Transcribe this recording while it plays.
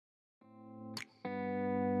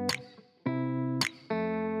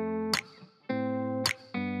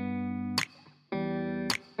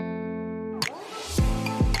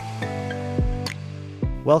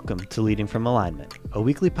Welcome to Leading from Alignment, a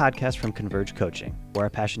weekly podcast from Converge Coaching, where our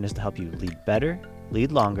passion is to help you lead better,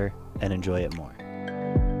 lead longer, and enjoy it more.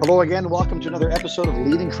 Hello again. Welcome to another episode of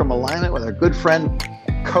Leading from Alignment with our good friend,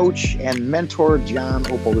 coach, and mentor, John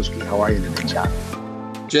Opalewski. How are you today,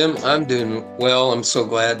 John? Jim, I'm doing well. I'm so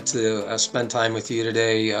glad to spend time with you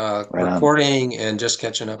today, recording and just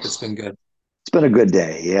catching up. It's been good. It's been a good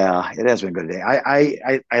day. Yeah, it has been a good day.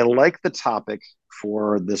 I like the topic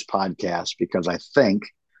for this podcast because I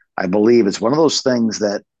believe it's one of those things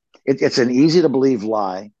that it's an easy to believe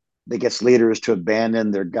lie that gets leaders to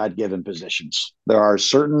abandon their God-given positions. There are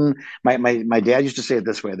certain, my dad used to say it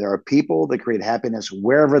this way, there are people that create happiness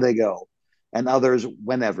wherever they go and others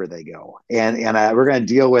whenever they go. And we're going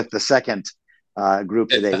to deal with the second group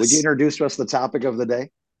today. Yes. Would you introduce to us the topic of the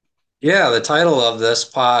day? Yeah, the title of this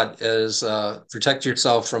pod is Protect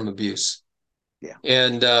Yourself from Abuse. Yeah.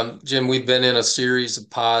 And Jim, we've been in a series of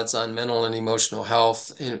pods on mental and emotional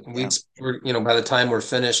health. And we're, by the time we're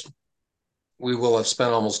finished, we will have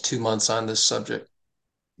spent almost 2 months on this subject.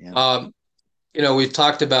 Yeah. We've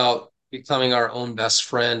talked about becoming our own best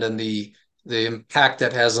friend and the impact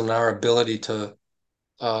that has on our ability to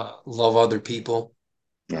love other people.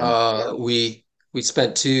 Yeah. We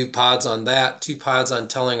spent 2 pods on that, 2 pods on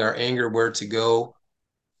telling our anger where to go.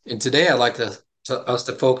 And today I'd like us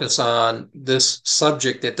to focus on this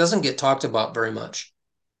subject that doesn't get talked about very much.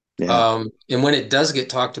 Yeah. And when it does get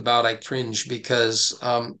talked about, I cringe because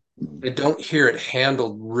I don't hear it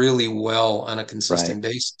handled really well on a consistent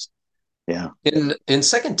basis. Yeah. In 2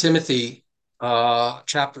 Timothy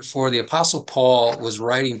chapter 4, the Apostle Paul was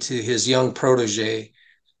writing to his young protege,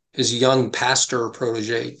 his young pastor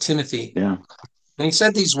protege, Timothy. Yeah. And he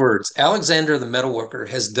said these words, Alexander the metalworker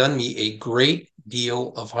has done me a great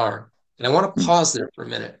deal of harm. And I want to pause there for a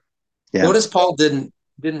minute. Yeah. Notice Paul didn't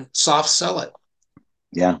soft sell it.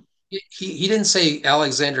 Yeah. He didn't say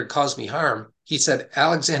Alexander caused me harm. He said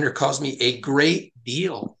Alexander caused me a great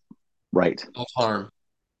deal of harm.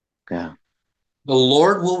 Yeah. The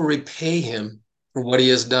Lord will repay him for what he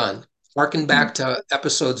has done. Harken back to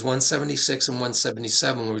episodes 176 and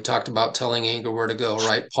 177 where we talked about telling anger where to go,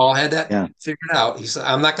 right? Paul had that figured out. He said,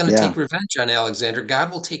 I'm not going to take revenge on Alexander.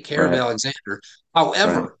 God will take care of Alexander.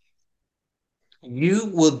 However, you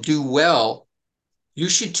will do well. You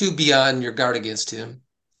should too be on your guard against him.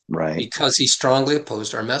 Because he strongly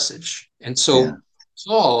opposed our message. And so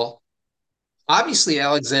Paul, obviously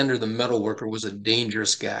Alexander the metalworker was a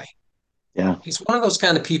dangerous guy. Yeah. He's one of those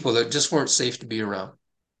kind of people that just weren't safe to be around.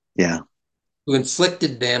 Yeah. Who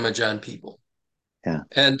inflicted damage on people. Yeah.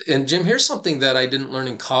 And Jim, here's something that I didn't learn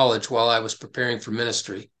in college while I was preparing for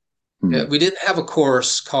ministry. We didn't have a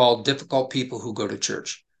course called Difficult People Who Go to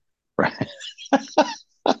Church. Right.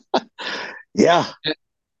 Yeah.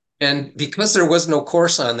 And because there was no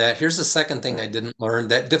course on that, here's the second thing I didn't learn,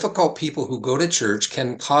 that difficult people who go to church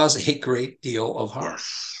can cause a great deal of harm.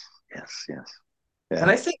 Yes. Yeah.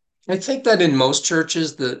 And I think that in most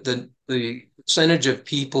churches, the percentage of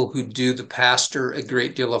people who do the pastor a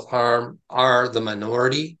great deal of harm are the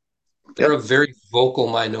minority. They're a very vocal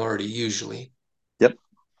minority usually. Yep.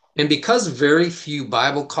 And because very few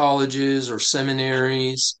Bible colleges or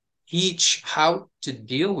seminaries teach how to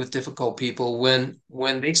deal with difficult people,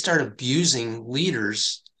 when they start abusing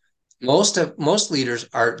leaders, most leaders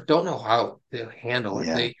don't know how to handle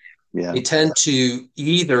it. They tend to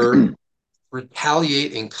either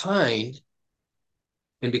retaliate in kind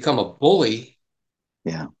and become a bully,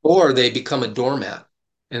 or they become a doormat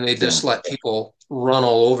and they just let people run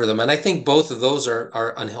all over them. And I think both of those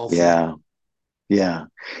are unhealthy. Yeah.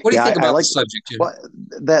 What do you think about the subject, Jim? Well,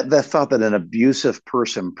 that thought that an abusive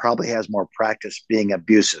person probably has more practice being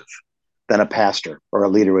abusive than a pastor or a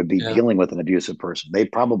leader would be dealing with an abusive person. They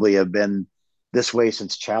probably have been this way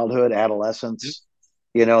since childhood, adolescence.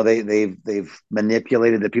 They've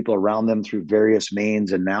manipulated the people around them through various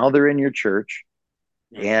means, and now they're in your church,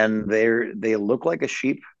 and they look like a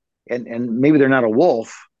sheep, and maybe they're not a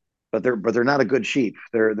wolf, but they're not a good sheep.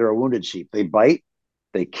 They're a wounded sheep. They bite.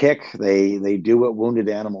 They kick, they do what wounded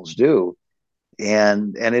animals do.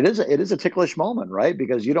 And it is a ticklish moment, right?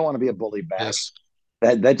 Because you don't want to be a bully back. Yes.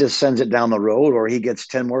 That just sends it down the road, or he gets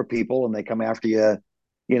 10 more people and they come after you,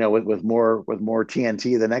 with more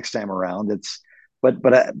TNT the next time around. But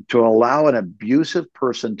to allow an abusive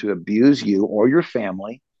person to abuse you or your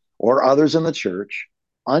family or others in the church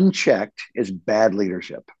unchecked is bad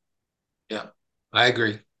leadership. Yeah, I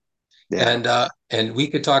agree. Yeah. And we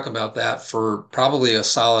could talk about that for probably a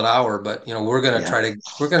solid hour, but we're going to try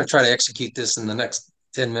to execute this in the next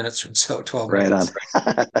 10 minutes or so, 12 minutes.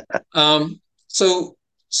 On. So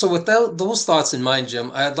with those thoughts in mind,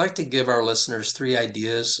 Jim, I'd like to give our listeners 3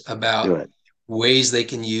 ideas about ways they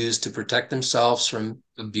can use to protect themselves from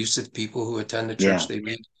abusive people who attend the church they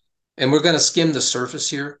lead. And we're going to skim the surface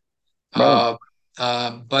here. Right.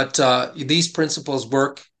 But these principles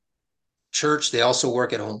work church. They also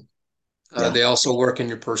work at home. They also work in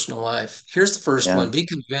your personal life. Here's the first one. Be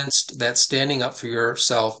convinced that standing up for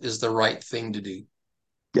yourself is the right thing to do.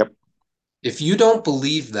 Yep. If you don't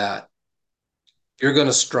believe that, you're going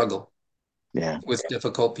to struggle with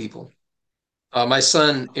difficult people. My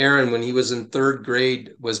son, Aaron, when he was in third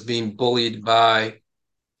grade, was being bullied by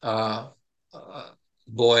a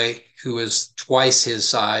boy who was twice his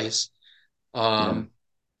size. And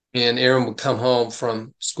Aaron would come home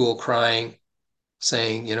from school crying,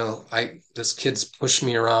 saying, this kid's pushed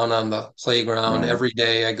me around on the playground. Every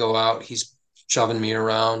day I go out, he's shoving me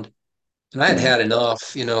around. And I had enough,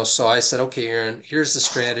 so I said, okay, Aaron, here's the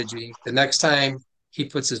strategy. The next time he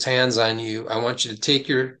puts his hands on you, I want you to take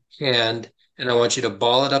your hand and I want you to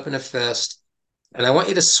ball it up in a fist. And I want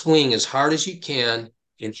you to swing as hard as you can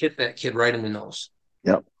and hit that kid right in the nose.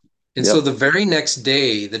 Yep. And so the very next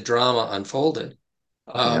day, the drama unfolded.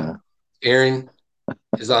 Aaron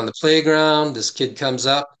is on the playground. This kid comes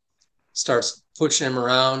up, starts pushing him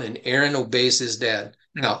around, and Aaron obeys his dad.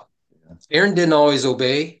 Now, Aaron didn't always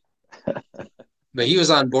obey, but he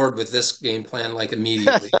was on board with this game plan like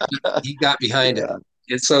immediately. He got behind it.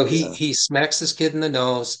 And so he smacks this kid in the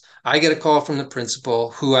nose. I get a call from the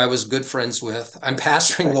principal, who I was good friends with. I'm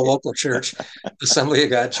pastoring the local church, Assembly of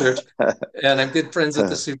God Church, and I'm good friends with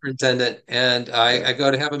the superintendent. And I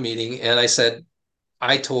go to have a meeting, and I said,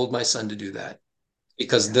 I told my son to do that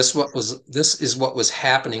because this is what was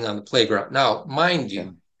happening on the playground. Now, mind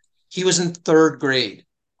you, he was in third grade.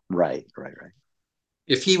 Right.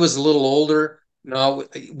 If he was a little older, no,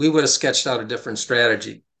 we would have sketched out a different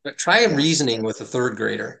strategy. But try reasoning with a third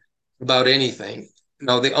grader about anything.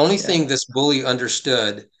 No, the only thing this bully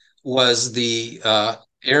understood was the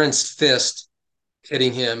Aaron's fist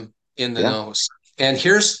hitting him in the nose. And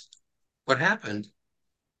here's what happened.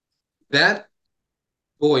 That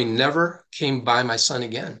boy never came by my son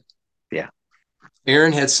again.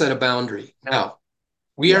 Aaron had set a boundary. Now,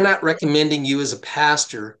 we are not recommending you as a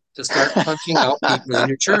pastor to start punching out people in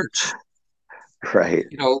your church. Right.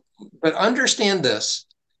 But understand this.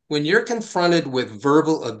 When you're confronted with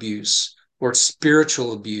verbal abuse or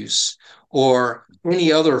spiritual abuse or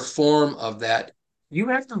any other form of that, you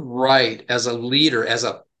have the right as a leader, as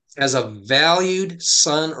a valued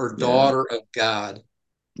son or daughter of God,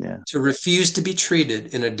 to refuse to be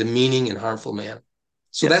treated in a demeaning and harmful manner.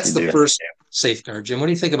 So that's the first safeguard. Jim, what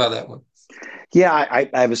do you think about that one? Yeah, I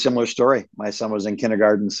have a similar story. My son was in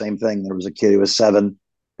kindergarten, same thing. There was a kid who was 7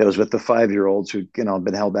 that was with the 5-year-olds who,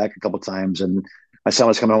 been held back a couple of times. And my son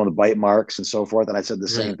was coming home with bite marks and so forth. And I said the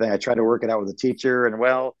same thing. I tried to work it out with the teacher, and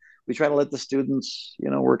we try to let the students,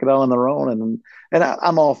 work it out on their own. And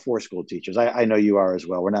I'm all for school teachers. I know you are as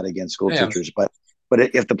well. We're not against school teachers, but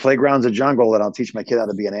if the playground's a jungle, then I'll teach my kid how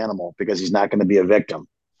to be an animal because he's not going to be a victim,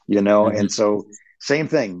 And so same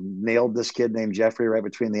thing, nailed this kid named Jeffrey right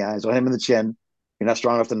between the eyes, on him in the chin. You're not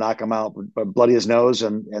strong enough to knock him out, but bloody his nose,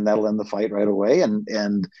 and that'll end the fight right away.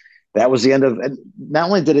 And that was the end of. And not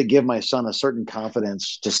only did it give my son a certain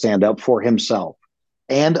confidence to stand up for himself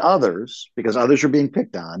and others, because others were being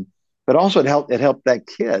picked on, but also it helped that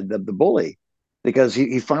kid, the bully, because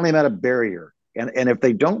he finally met a barrier. And if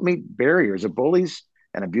they don't meet barriers, if bullies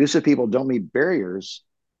and abusive people don't meet barriers,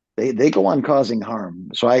 they go on causing harm.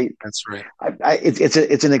 So that's right.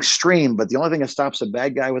 It's an extreme, but the only thing that stops a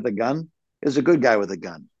bad guy with a gun is a good guy with a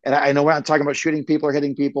gun. And I know we're not talking about shooting people or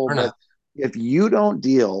hitting people, but if you don't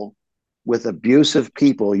deal with abusive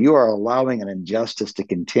people, you are allowing an injustice to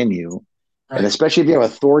continue. Right. And especially if you have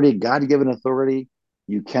authority, God-given authority,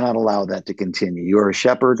 you cannot allow that to continue. You are a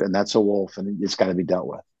shepherd, and that's a wolf, and it's got to be dealt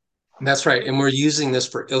with. That's right. And we're using this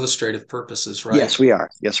for illustrative purposes, right? Yes, we are.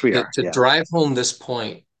 To drive home this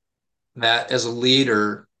point that as a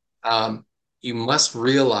leader, you must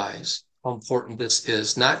realize how important this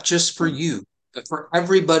is, not just for you, but for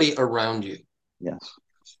everybody around you. Yes.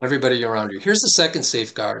 Everybody around you. Here's the second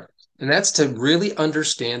safeguard, and that's to really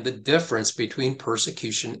understand the difference between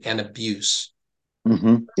persecution and abuse.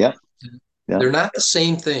 Mm-hmm. Yeah. They're not the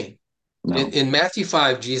same thing. No. In Matthew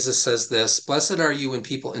 5, Jesus says this: "Blessed are you when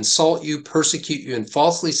people insult you, persecute you, and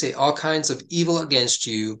falsely say all kinds of evil against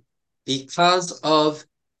you because of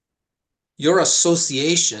your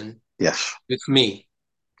association with me."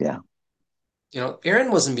 Yeah.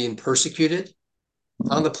 Aaron wasn't being persecuted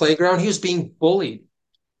on the playground. He was being bullied.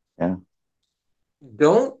 Yeah.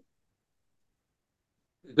 Don't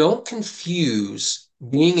confuse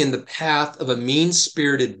being in the path of a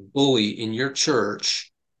mean-spirited bully in your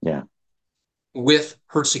church with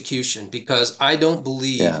persecution, because I don't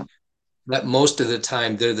believe that most of the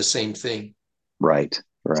time they're the same thing. Right.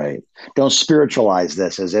 Don't spiritualize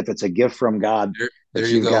this as if it's a gift from God There that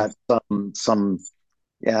you you've go. got some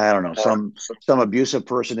I don't know, some abusive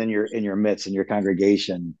person in your midst, in your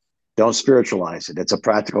congregation. Don't spiritualize it. It's a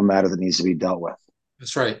practical matter that needs to be dealt with.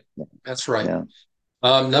 That's right. That's right. Yeah.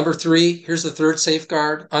 Number 3, here's the third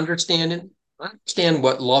safeguard: understand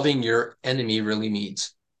what loving your enemy really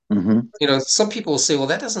means. Mm-hmm. Some people will say, well,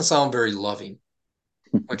 that doesn't sound very loving,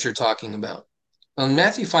 what you're talking about. In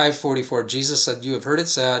Matthew 5:44, Jesus said, you have heard it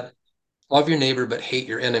said, love your neighbor, but hate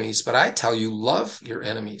your enemies. But I tell you, love your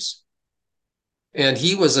enemies. And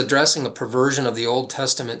he was addressing a perversion of the Old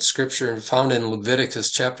Testament scripture found in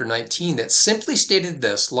Leviticus chapter 19 that simply stated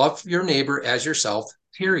this: love your neighbor as yourself,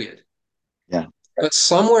 period. Yeah. But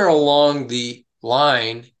somewhere along the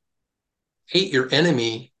line, hate your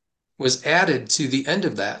enemy was added to the end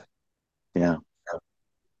of that. Yeah.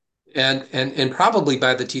 And probably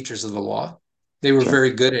by the teachers of the law. They were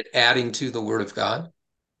very good at adding to the word of God.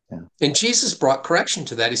 Yeah. And Jesus brought correction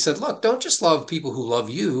to that. He said, look, don't just love people who love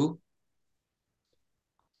you.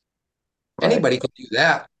 Right. Anybody can do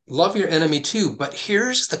that. Love your enemy too. But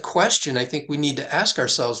here's the question I think we need to ask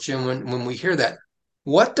ourselves, Jim, when we hear that.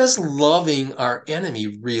 What does loving our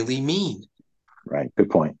enemy really mean? Right. Good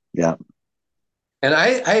point. Yeah. And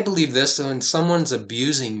I believe this: when someone's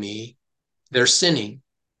abusing me, they're sinning.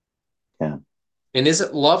 Yeah. And is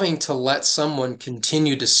it loving to let someone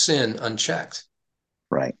continue to sin unchecked?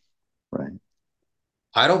 Right. Let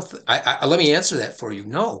me answer that for you.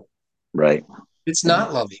 No. Right. It's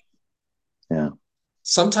not loving. Yeah.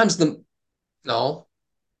 Sometimes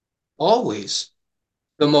always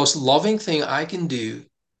the most loving thing I can do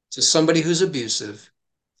to somebody who's abusive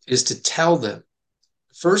is to tell them,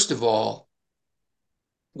 first of all,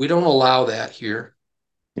 we don't allow that here.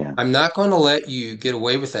 Yeah. I'm not going to let you get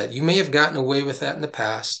away with that. You may have gotten away with that in the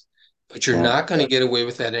past, but you're not going to get away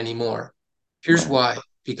with that anymore. Here's why: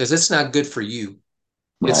 because it's not good for you.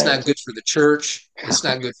 It's not good for the church. It's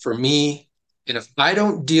not good for me. And if I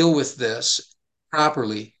don't deal with this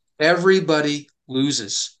properly, everybody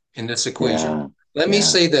loses in this equation. Let me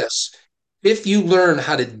say this: if you learn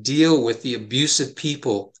how to deal with the abusive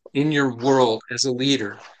people in your world as a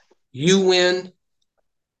leader, you win.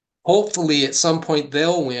 Hopefully, at some point,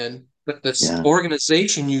 they'll win, but the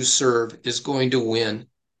organization you serve is going to win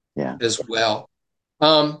as well.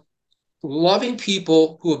 Loving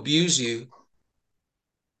people who abuse you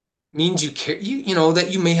means you care, that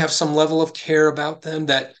you may have some level of care about them,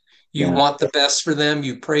 that you want the best for them,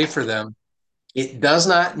 you pray for them. It does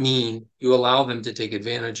not mean you allow them to take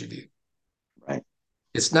advantage of you. Right.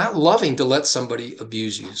 It's not loving to let somebody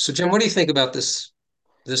abuse you. So, Jim, what do you think about this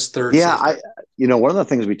third Yeah, safeguard? one of the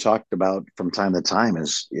things we talked about from time to time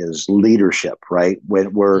is leadership, right?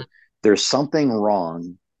 Where there's something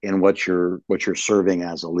wrong in what you're serving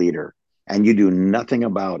as a leader, and you do nothing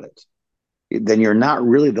about it, then you're not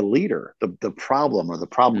really the leader. The problem, or the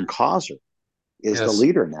problem causer, is the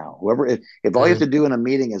leader now. Whoever, if all you have to do in a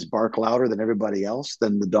meeting is bark louder than everybody else,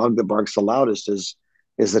 then the dog that barks the loudest is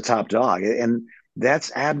the top dog, and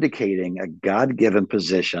that's abdicating a God-given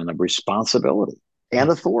position of responsibility and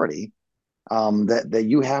authority that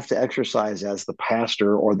you have to exercise as the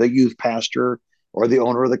pastor, or the youth pastor, or the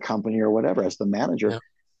owner of the company, or whatever, as the manager.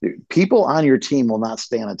 People on your team will not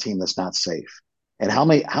stay on a team that's not safe. And how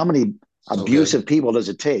many abusive people does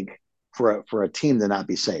it take for a team to not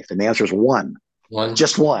be safe? And the answer is one.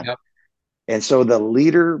 Just one. Yep. And so the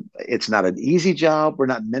leader, it's not an easy job. We're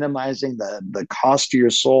not minimizing the cost to your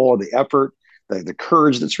soul, the effort, the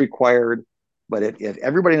courage that's required. But if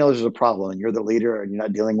everybody knows there's a problem and you're the leader and you're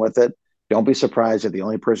not dealing with it, don't be surprised if the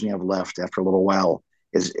only person you have left after a little while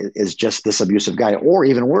is just this abusive guy. Or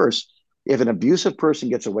even worse, if an abusive person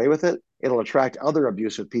gets away with it, it'll attract other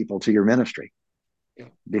abusive people to your ministry,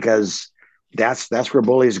 because that's where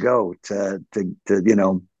bullies go to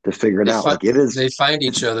figure it out. Like it is, they find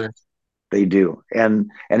each other. They do. And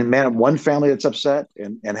man, one family that's upset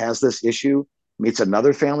and has this issue meets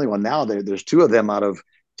another family. Well, now there's 2 of them out of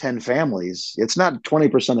 10 families. It's not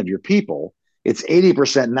 20% of your people. It's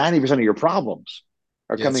 80%, 90% of your problems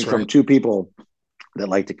are coming from 2 people that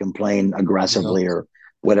like to complain aggressively or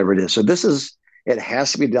whatever it is. So it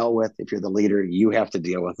has to be dealt with. If you're the leader, you have to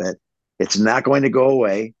deal with it. It's not going to go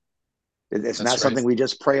away. It's not something we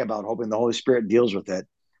just pray about, hoping the Holy Spirit deals with it.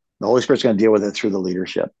 The Holy Spirit's going to deal with it through the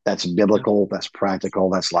leadership. That's biblical. That's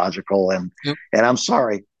practical. That's logical. And I'm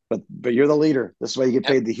sorry, but you're the leader. This is why you get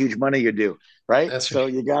paid the huge money you do, right? So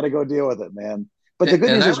you got to go deal with it, man. But the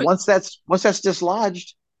good news is once that's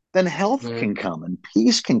dislodged, then health can come, and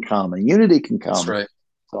peace can come, and unity can come. That's right.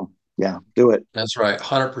 So Yeah, do it. That's right,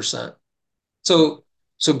 100%. So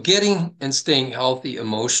getting and staying healthy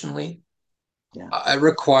emotionally, it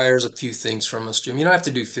requires a few things from us, Jim. You don't have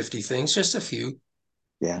to do 50 things, just a few.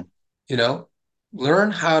 Yeah.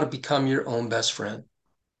 Learn how to become your own best friend.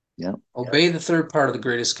 Yeah. Obey the third part of the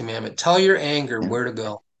greatest commandment. Tell your anger where to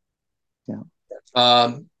go.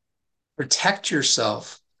 Yeah. Protect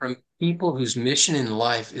yourself from people whose mission in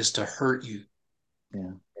life is to hurt you.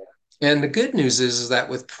 Yeah. And the good news is that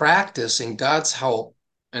with practice and God's help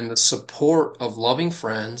and the support of loving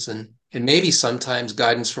friends and maybe sometimes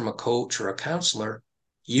guidance from a coach or a counselor,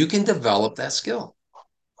 you can develop that skill.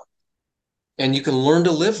 And you can learn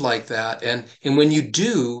to live like that. And when you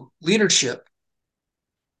do, leadership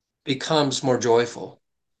becomes more joyful.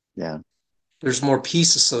 Yeah. There's more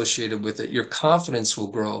peace associated with it. Your confidence will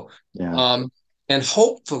grow. Yeah. And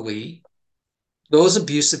hopefully, those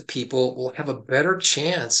abusive people will have a better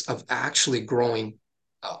chance of actually growing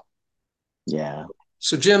up. Yeah.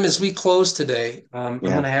 So, Jim, as we close today, I'm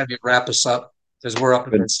going to have you wrap us up because we're up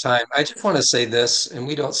against time. I just want to say this, and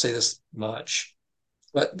we don't say this much,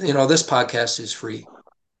 but this podcast is free.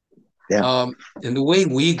 Yeah. And the way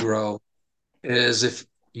we grow is if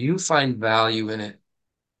you find value in it,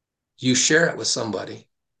 you share it with somebody.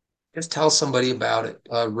 Just tell somebody about it,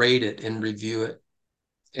 rate it, and review it,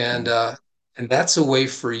 and that's a way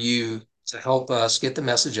for you to help us get the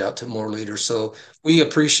message out to more leaders. So we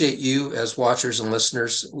appreciate you as watchers and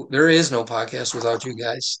listeners. There is no podcast without you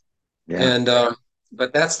guys. Yeah. And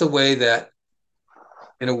but that's the way that,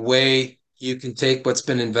 in a way, you can take what's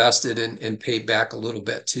been invested and pay back a little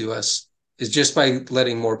bit to us, is just by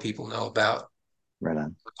letting more people know about right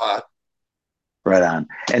on the pod. Right on.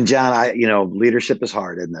 And John, leadership is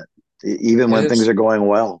hard, isn't it? Even when things are going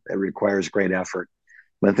well, it requires great effort.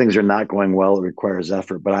 When things are not going well, it requires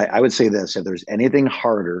effort. But I would say this: if there's anything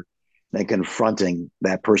harder than confronting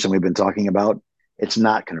that person we've been talking about, it's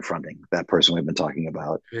not confronting that person we've been talking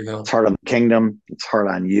about. It's hard on the kingdom. It's hard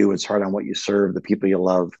on you. It's hard on what you serve, the people you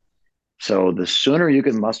love. So the sooner you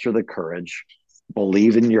can muster the courage,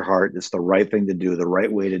 believe in your heart, it's the right thing to do, the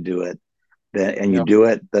right way to do it, and you do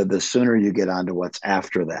it, the sooner you get on to what's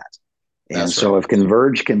after that. And so if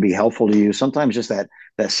Converge can be helpful to you, sometimes just that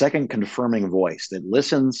second confirming voice that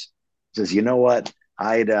listens, says, you know what,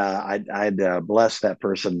 I'd bless that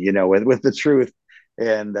person, with the truth,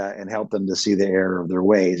 and help them to see the error of their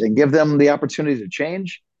ways and give them the opportunity to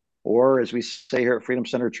change. Or as we say here at Freedom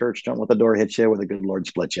Center Church, don't let the door hit you where the good Lord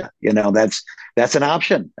split you. That's an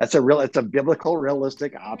option. It's a biblical,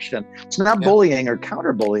 realistic option. It's not bullying or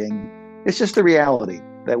counter-bullying. It's just the reality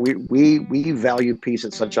that we value peace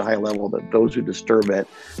at such a high level that those who disturb it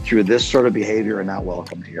through this sort of behavior are not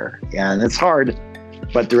welcome here. And it's hard,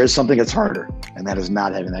 but there is something that's harder, and that is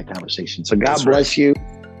not having that conversation. So God bless you.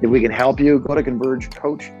 If we can help you, go to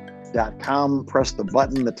convergecoach.com, press the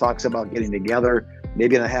button that talks about getting together.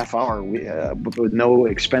 Maybe in a half hour, with no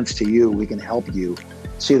expense to you, we can help you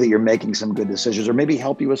see that you're making some good decisions, or maybe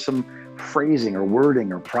help you with some phrasing or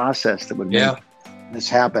wording or process that would make this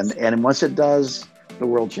happen. And once it does, the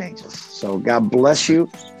world changes. So God bless you,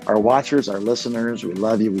 our watchers, our listeners. We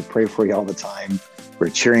love you. We pray for you all the time. We're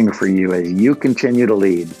cheering for you as you continue to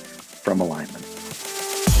lead from alignment.